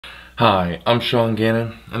Hi, I'm Sean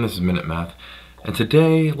Gannon, and this is Minute Math. And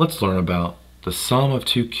today, let's learn about the sum of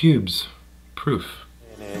two cubes proof.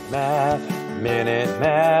 Minute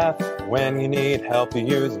Math. When you need help, you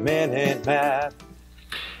use Minute Math.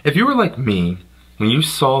 If you were like me, when you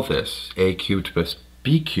saw this, a cubed plus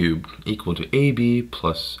b cubed equal to ab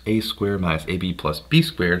plus a squared minus ab plus b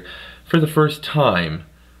squared, for the first time,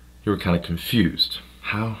 you were kind of confused.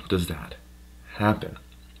 How does that happen?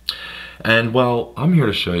 And well, I'm here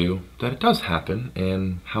to show you that it does happen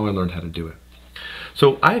and how I learned how to do it.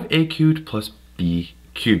 So I have a cubed plus b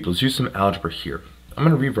cubed. Let's use some algebra here. I'm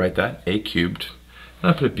going to rewrite that, a cubed,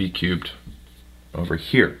 and I put a b cubed over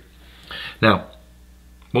here. Now,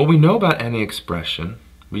 what we know about any expression,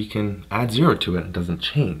 we can add 0 to it and it doesn't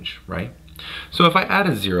change, right? So if I add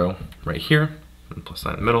a 0 right here, and plus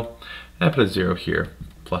sign in the middle, and I put a 0 here,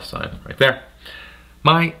 plus sign right there,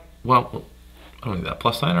 I don't need that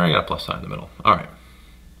plus sign, or I got a plus sign in the middle. All right.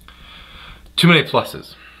 Too many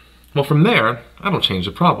pluses. Well, from there, I don't change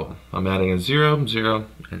the problem. I'm adding a 0, 0,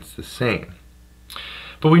 and it's the same.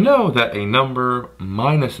 But we know that a number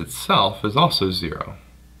minus itself is also 0.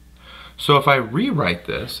 So if I rewrite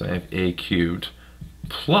this, I have a cubed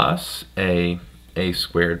plus a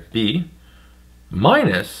squared b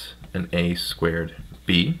minus an a squared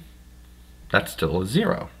b. That's still a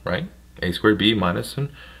 0, right? A squared b minus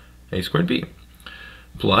an a squared b.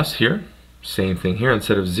 Plus here, same thing here,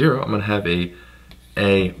 instead of 0, I'm going to have a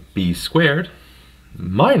b squared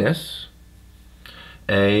minus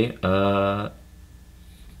minus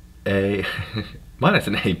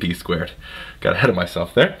an ab squared. Got ahead of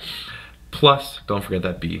myself there. Plus, don't forget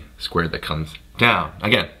that b squared that comes down.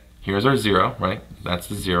 Again, here's our 0, right? That's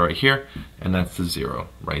the 0 right here, and that's the 0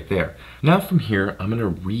 right there. Now from here, I'm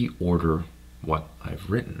going to reorder what I've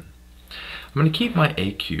written. I'm going to keep my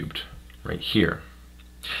a cubed right here.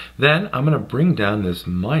 Then I'm going to bring down this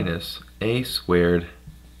minus a squared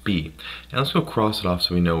b. And let's go cross it off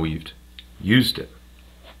so we know we've used it.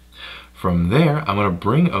 From there, I'm going to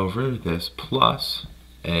bring over this plus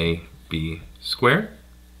a b squared.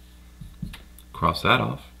 Cross that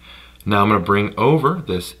off. Now I'm going to bring over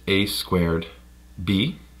this a squared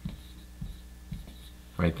b.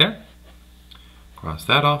 Right there. Cross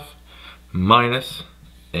that off. Minus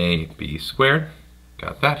a b squared.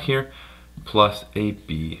 Got that here. Plus a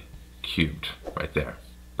b cubed right there.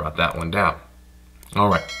 Brought that one down. All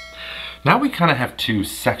right. Now we kind of have two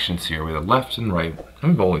sections here. We have left and right.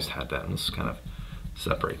 And we've always had that. Let's kind of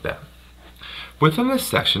separate that. Within this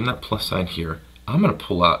section, that plus sign here, I'm going to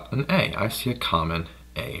pull out an a. I see a common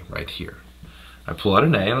a right here. I pull out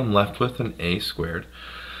an a and I'm left with an a squared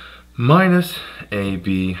minus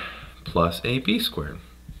ab plus ab squared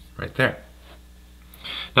right there.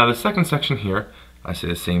 Now the second section here, I see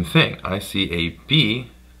the same thing. I see a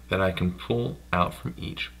b that I can pull out from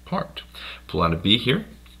each part. Pull out a b here,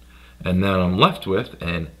 and then I'm left with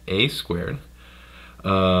an a squared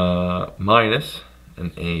minus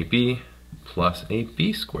an ab plus a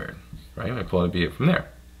b squared, right? I pull out a b from there.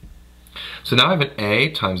 So now I have an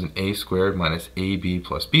a times an a squared minus ab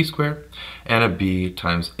plus b squared, and a b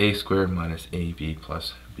times a squared minus ab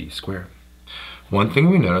plus b squared. One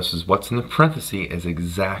thing we notice is what's in the parenthesis is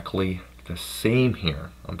exactly the same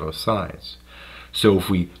here on both sides. So if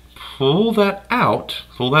we pull that out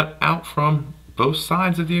from both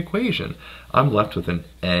sides of the equation, I'm left with an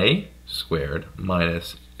a squared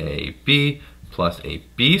minus ab plus a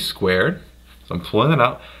b squared. So I'm pulling that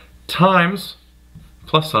out times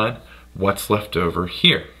plus sign what's left over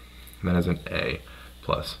here. And that is an a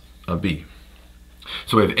plus a b.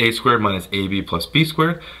 So we have a squared minus ab plus b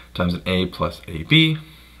squared times an a plus ab,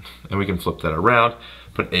 and we can flip that around,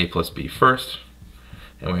 put a plus b first,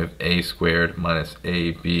 and we have a squared minus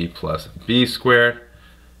ab plus b squared,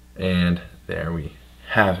 and there we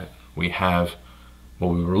have it. We have what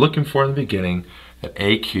we were looking for in the beginning, that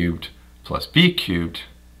a cubed plus b cubed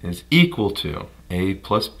is equal to a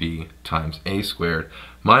plus b times a squared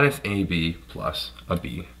minus ab plus a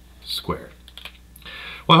b squared.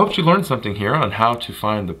 Well, I hope you learned something here on how to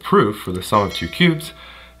find the proof for the sum of two cubes.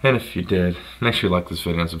 And if you did, make sure you like this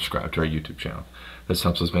video and subscribe to our YouTube channel. This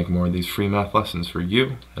helps us make more of these free math lessons for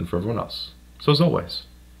you and for everyone else. So as always,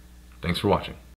 thanks for watching.